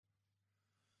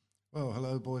Well,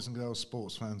 hello, boys and girls,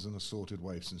 sports fans and assorted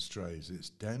waifs and strays. It's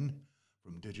Den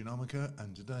from Diginomica,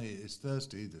 and today is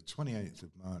Thursday, the 28th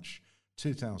of March,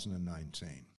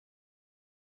 2019.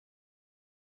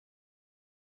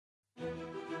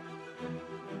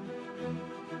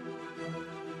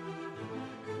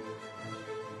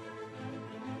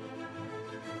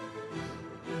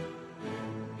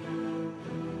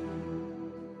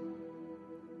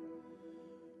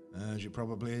 As you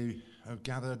probably have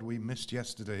gathered, we missed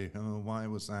yesterday. Oh, why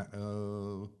was that?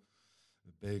 Oh,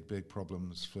 big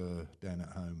problems for Den at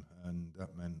home, and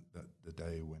that meant that the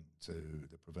day went to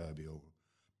the proverbial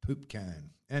poop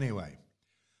can. Anyway,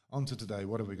 on to today.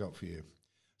 What have we got for you?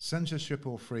 Censorship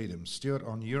or freedom? Stuart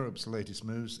on Europe's latest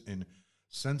moves in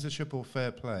censorship or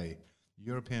fair play.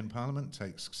 European Parliament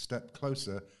takes step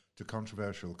closer to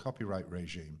controversial copyright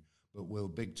regime, but will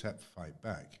big tech fight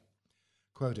back?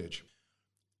 Quotage.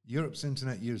 Europe's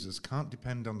internet users can't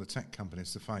depend on the tech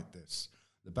companies to fight this.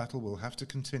 The battle will have to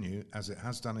continue, as it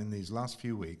has done in these last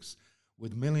few weeks,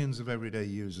 with millions of everyday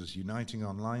users uniting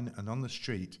online and on the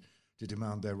street to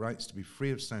demand their rights to be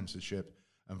free of censorship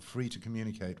and free to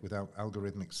communicate without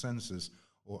algorithmic censors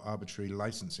or arbitrary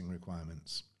licensing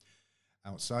requirements.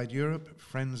 Outside Europe,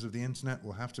 friends of the internet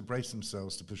will have to brace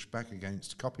themselves to push back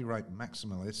against copyright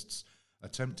maximalists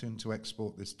attempting to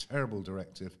export this terrible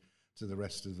directive to the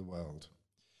rest of the world.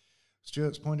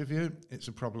 Stuart's point of view, it's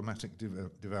a problematic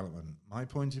development. My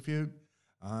point of view,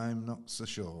 I'm not so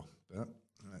sure, but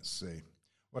let's see.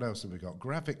 What else have we got?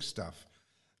 Graphic stuff.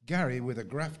 Gary with a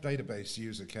graph database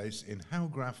user case in how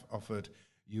Graph offered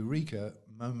Eureka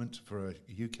moment for a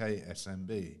UK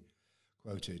SMB.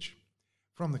 Quotage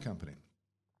from the company.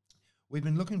 We've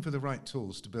been looking for the right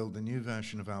tools to build the new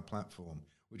version of our platform,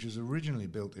 which was originally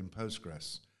built in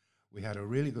Postgres. We had a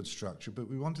really good structure, but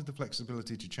we wanted the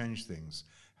flexibility to change things.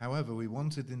 However, we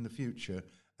wanted in the future,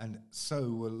 and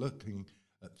so we're looking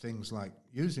at things like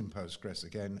using Postgres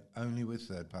again, only with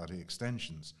third-party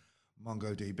extensions,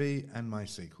 MongoDB and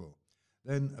MySQL.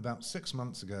 Then, about 6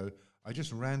 months ago, I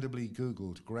just randomly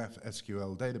Googled Graph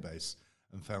SQL database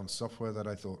and found software that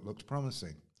I thought looked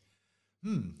promising.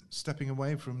 Stepping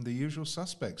away from the usual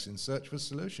suspects in search for a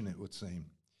solution, it would seem.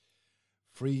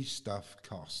 Free stuff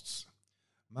costs.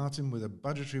 Martin with a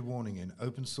budgetary warning in,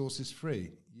 open source is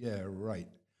free. Yeah, right.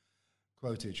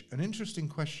 Quotage, an interesting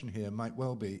question here might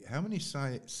well be, how many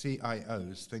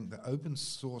CIOs think that open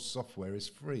source software is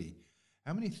free?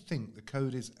 How many think the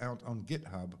code is out on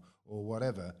GitHub or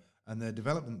whatever, and their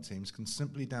development teams can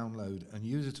simply download and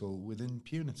use it all with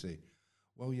impunity?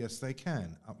 Well, yes, they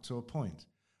can, up to a point.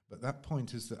 But that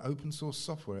point is that open source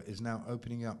software is now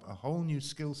opening up a whole new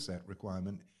skill set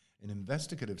requirement in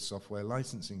investigative software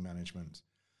licensing management.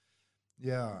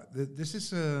 Yeah, this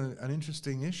is an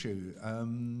interesting issue.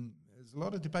 There's a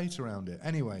lot of debate around it.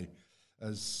 Anyway,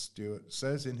 as Stuart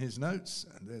says in his notes,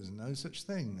 there's no such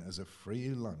thing as a free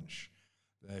lunch.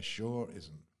 There sure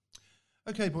isn't.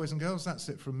 Okay, boys and girls, that's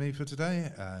it from me for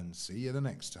today, and see you the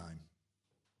next time.